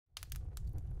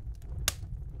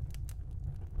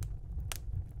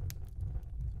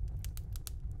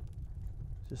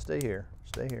Just stay here.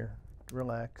 Stay here.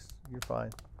 Relax. You're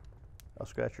fine. I'll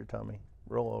scratch your tummy.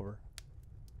 Roll over.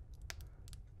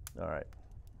 All right.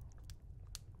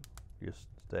 Just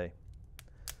stay.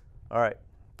 All right.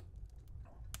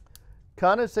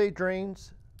 Condensate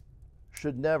drains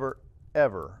should never,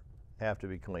 ever have to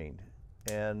be cleaned.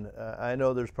 And I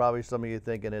know there's probably some of you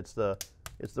thinking it's the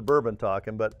bourbon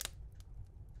talking, but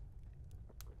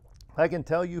I can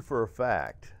tell you for a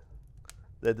fact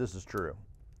that this is true.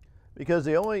 Because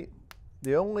the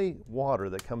only water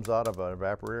that comes out of an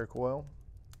evaporator coil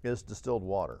is distilled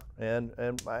water. And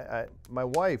my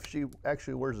wife, she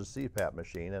actually wears a CPAP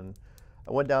machine, and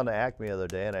I went down to Acme the other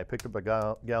day and I picked up a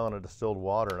gallon of distilled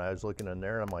water, and I was looking in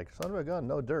there and I'm like, son of a gun,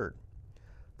 no dirt.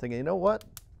 Thinking, you know what?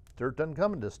 Dirt doesn't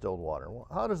come in distilled water. Well,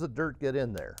 how does the dirt get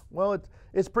in there? Well,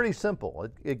 it's pretty simple.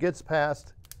 It gets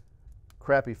past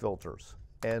crappy filters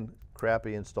and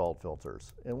crappy installed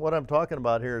filters. And what I'm talking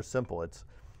about here is simple.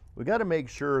 We got to make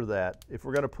sure that if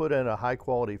we're going to put in a high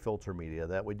quality filter media,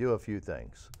 that we do a few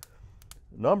things.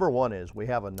 Number one is we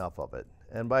have enough of it.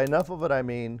 And by enough of it, I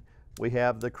mean we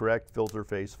have the correct filter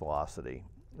face velocity.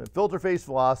 And filter face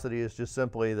velocity is just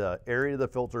simply the area of the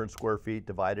filter in square feet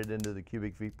divided into the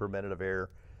cubic feet per minute of air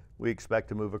we expect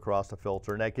to move across the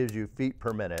filter, and that gives you feet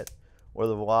per minute, or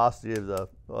the velocity of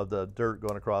the dirt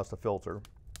going across the filter.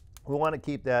 We want to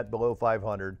keep that below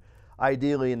 500,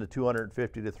 ideally in the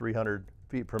 250 to 300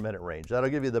 feet per minute range. That'll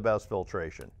give you the best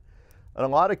filtration. In a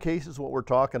lot of cases, what we're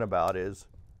talking about is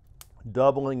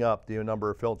doubling up the number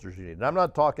of filters you need. And I'm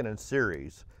not talking in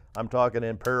series. I'm talking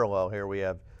in parallel here.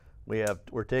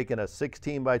 We're taking a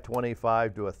 16 by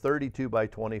 25 to a 32 by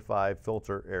 25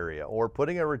 filter area, or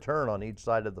putting a return on each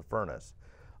side of the furnace.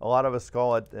 A lot of us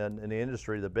call it in the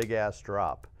industry the big ass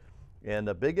drop. And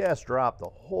the big ass drop, the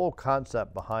whole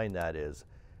concept behind that is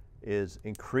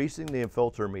increasing the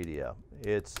filter media.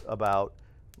 It's about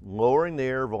lowering the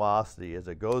air velocity as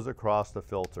it goes across the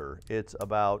filter. It's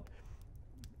about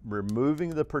removing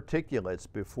the particulates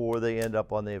before they end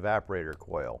up on the evaporator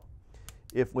coil.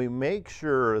 If we make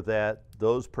sure that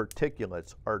those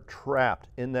particulates are trapped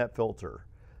in that filter,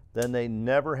 then they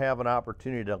never have an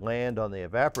opportunity to land on the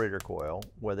evaporator coil,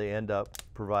 where they end up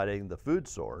providing the food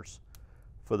source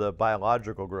for the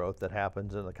biological growth that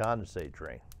happens in the condensate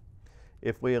drain.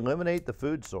 If we eliminate the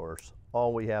food source,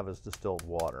 all we have is distilled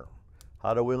water.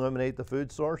 How do we eliminate the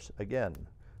food source? Again,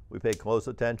 we pay close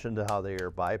attention to how the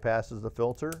air bypasses the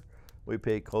filter. We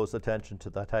pay close attention to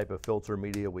the type of filter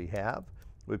media we have.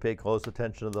 We pay close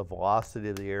attention to the velocity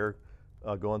of the air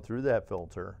going through that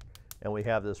filter, and we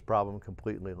have this problem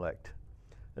completely licked.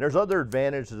 And there's other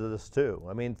advantages to this too.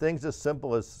 I mean, things as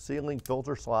simple as sealing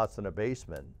filter slots in a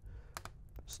basement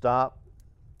stop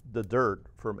the dirt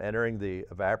from entering the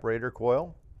evaporator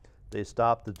coil. They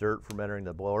stop the dirt from entering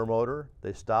the blower motor.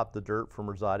 They stop the dirt from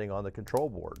residing on the control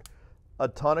board. A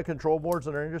ton of control boards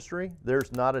in our industry,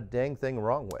 there's not a dang thing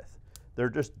wrong with. They're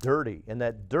just dirty, and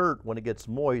that dirt, when it gets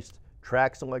moist,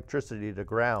 tracks electricity to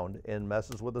ground and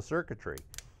messes with the circuitry.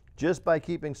 Just by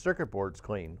keeping circuit boards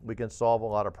clean, we can solve a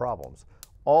lot of problems.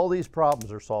 All these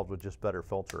problems are solved with just better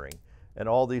filtering, and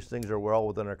all these things are well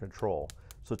within our control.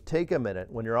 So take a minute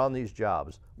when you're on these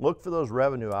jobs, look for those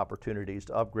revenue opportunities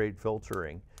to upgrade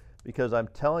filtering, because I'm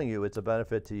telling you, it's a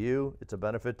benefit to you, it's a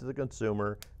benefit to the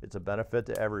consumer, it's a benefit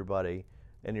to everybody,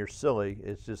 and you're silly.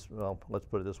 It's just, well, let's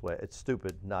put it this way, it's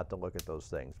stupid not to look at those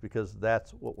things, because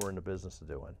that's what we're in the business of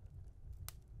doing.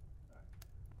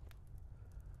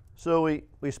 So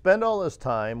we spend all this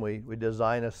time, we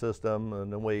design a system,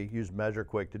 and then we use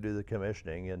MeasureQuick to do the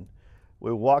commissioning, and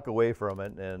we walk away from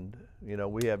it, and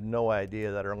we have no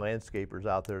idea that our landscaper's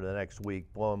out there the next week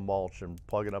blowing mulch and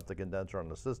plugging up the condenser on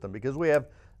the system, because we have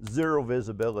zero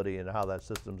visibility into how that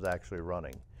system's actually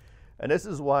running. And this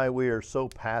is why we are so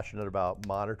passionate about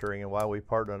monitoring, and why we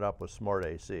partnered up with Smart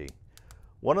AC.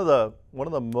 One of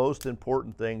the most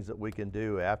important things that we can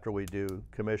do after we do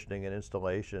commissioning and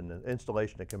installation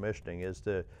and commissioning is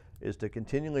to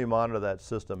continually monitor that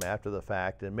system after the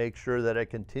fact and make sure that it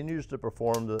continues to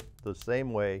perform the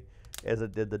same way as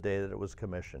it did the day that it was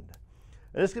commissioned.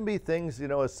 And this can be things,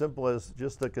 as simple as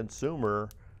just the consumer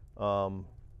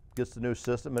gets the new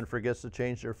system and forgets to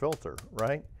change their filter,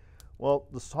 right? Well,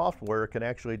 the software can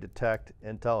actually detect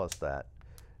and tell us that.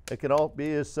 It can all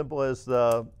be as simple as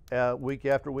the week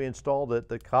after we installed it,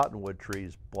 the cottonwood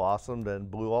trees blossomed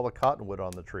and blew all the cottonwood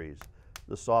on the trees.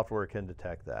 The software can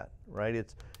detect that, right?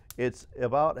 It's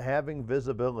about having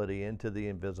visibility into the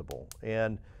invisible.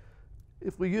 And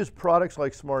if we use products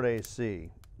like Smart AC,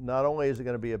 not only is it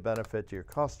going to be a benefit to your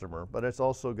customer, but it's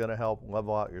also going to help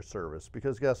level out your service.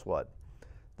 Because guess what?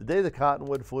 The day the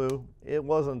cottonwood flew, it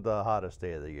wasn't the hottest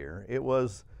day of the year. It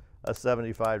was a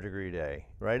 75-degree day,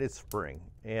 right? It's spring.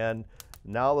 And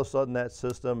now all of a sudden that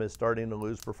system is starting to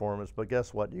lose performance, but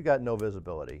guess what? You got no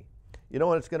visibility. You know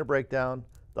when it's going to break down?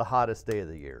 The hottest day of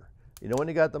the year. You know when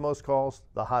you got the most calls?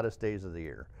 The hottest days of the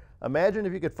year. Imagine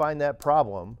if you could find that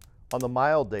problem on the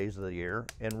mild days of the year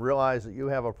and realize that you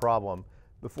have a problem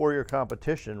before your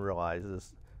competition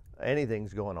realizes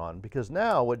anything's going on. Because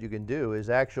now what you can do is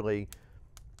actually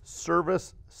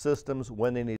service systems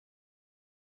when they need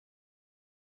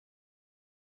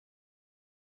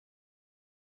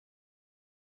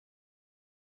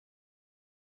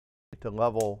to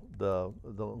level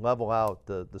out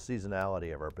the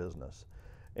seasonality of our business.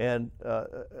 And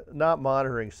not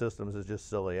monitoring systems is just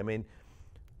silly. I mean,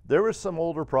 there was some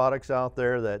older products out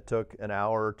there that took an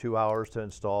hour or 2 hours to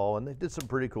install, and they did some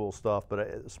pretty cool stuff,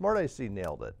 but Smart AC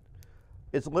nailed it.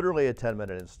 It's literally a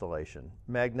 10-minute installation.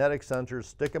 Magnetic sensors,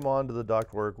 stick them onto the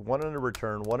ductwork, one in the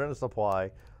return, one in the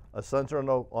supply, a sensor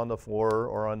on the floor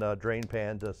or on the drain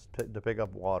pan to pick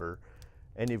up water,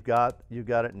 and you've got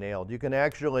it nailed. You can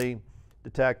actually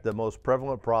detect the most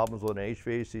prevalent problems with an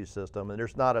HVAC system, and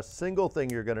there's not a single thing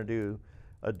you're going to do.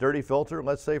 A dirty filter,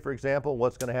 let's say for example,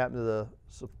 what's going to happen to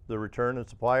the return and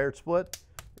supplier split?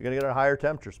 You're going to get a higher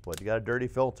temperature split. You got a dirty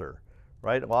filter,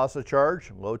 right? Loss of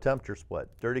charge, low temperature split.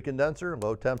 Dirty condenser,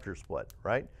 low temperature split,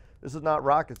 right? This is not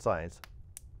rocket science.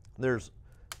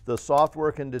 The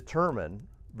software can determine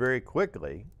very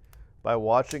quickly by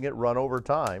watching it run over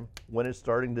time when it's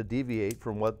starting to deviate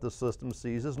from what the system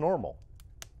sees as normal.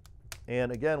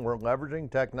 And again, we're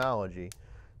leveraging technology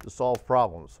to solve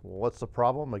problems. Well, what's the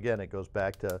problem? Again, it goes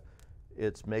back to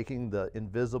it's making the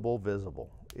invisible visible.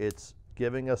 It's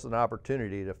giving us an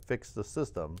opportunity to fix the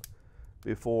system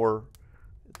before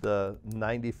the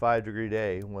 95-degree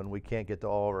day when we can't get to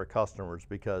all of our customers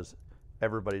because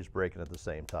everybody's breaking at the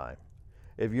same time.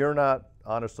 If you're not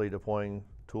honestly deploying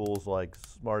tools like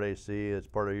Smart AC as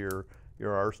part of your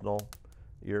arsenal,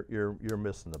 you're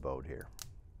missing the boat here.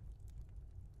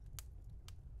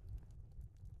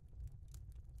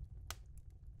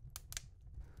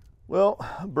 Well,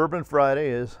 Bourbon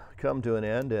Friday has come to an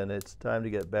end, and it's time to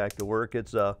get back to work.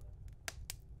 It's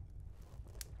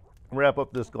wrap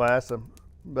up this glass. I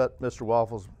bet Mr.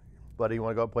 Waffles, buddy, you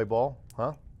want to go out and play ball?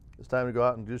 Huh? It's time to go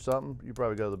out and do something. You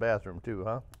probably go to the bathroom too,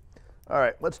 huh? All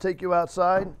right, let's take you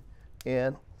outside,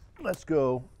 and let's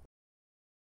go